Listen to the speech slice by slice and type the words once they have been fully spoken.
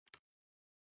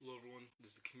Hello, everyone.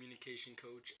 This is the Communication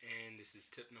Coach, and this is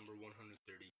tip number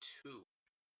 132.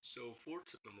 So, for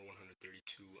tip number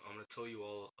 132, I'm going to tell you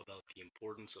all about the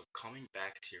importance of coming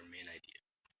back to your main idea.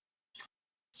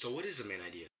 So, what is the main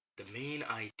idea? The main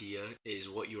idea is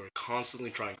what you are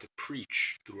constantly trying to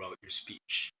preach throughout your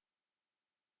speech.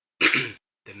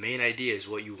 The main idea is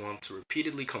what you want to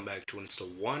repeatedly come back to, and it's the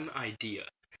one idea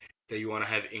that you want to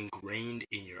have ingrained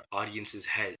in your audience's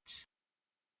heads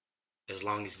as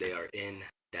long as they are in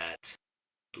that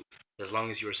booth. As long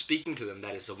as you are speaking to them,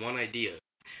 that is the one idea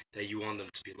that you want them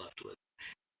to be left with.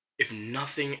 If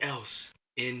nothing else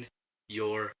in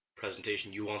your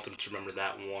presentation, you want them to remember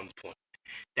that one point.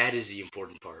 That is the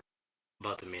important part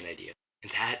about the main idea.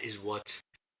 And that is what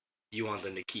you want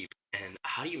them to keep. And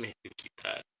how do you make them keep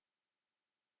that?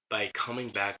 By coming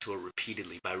back to it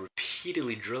repeatedly, by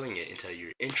repeatedly drilling it into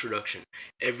your introduction,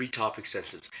 every topic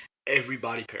sentence, every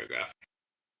body paragraph,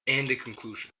 and the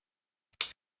conclusion.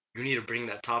 You need to bring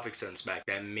that topic sentence back,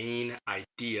 that main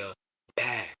idea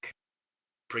back.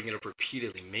 Bring it up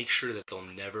repeatedly. Make sure that they'll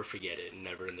never forget it,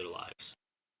 never in their lives.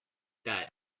 That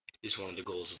is one of the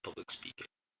goals of public speaking.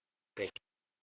 Thank you.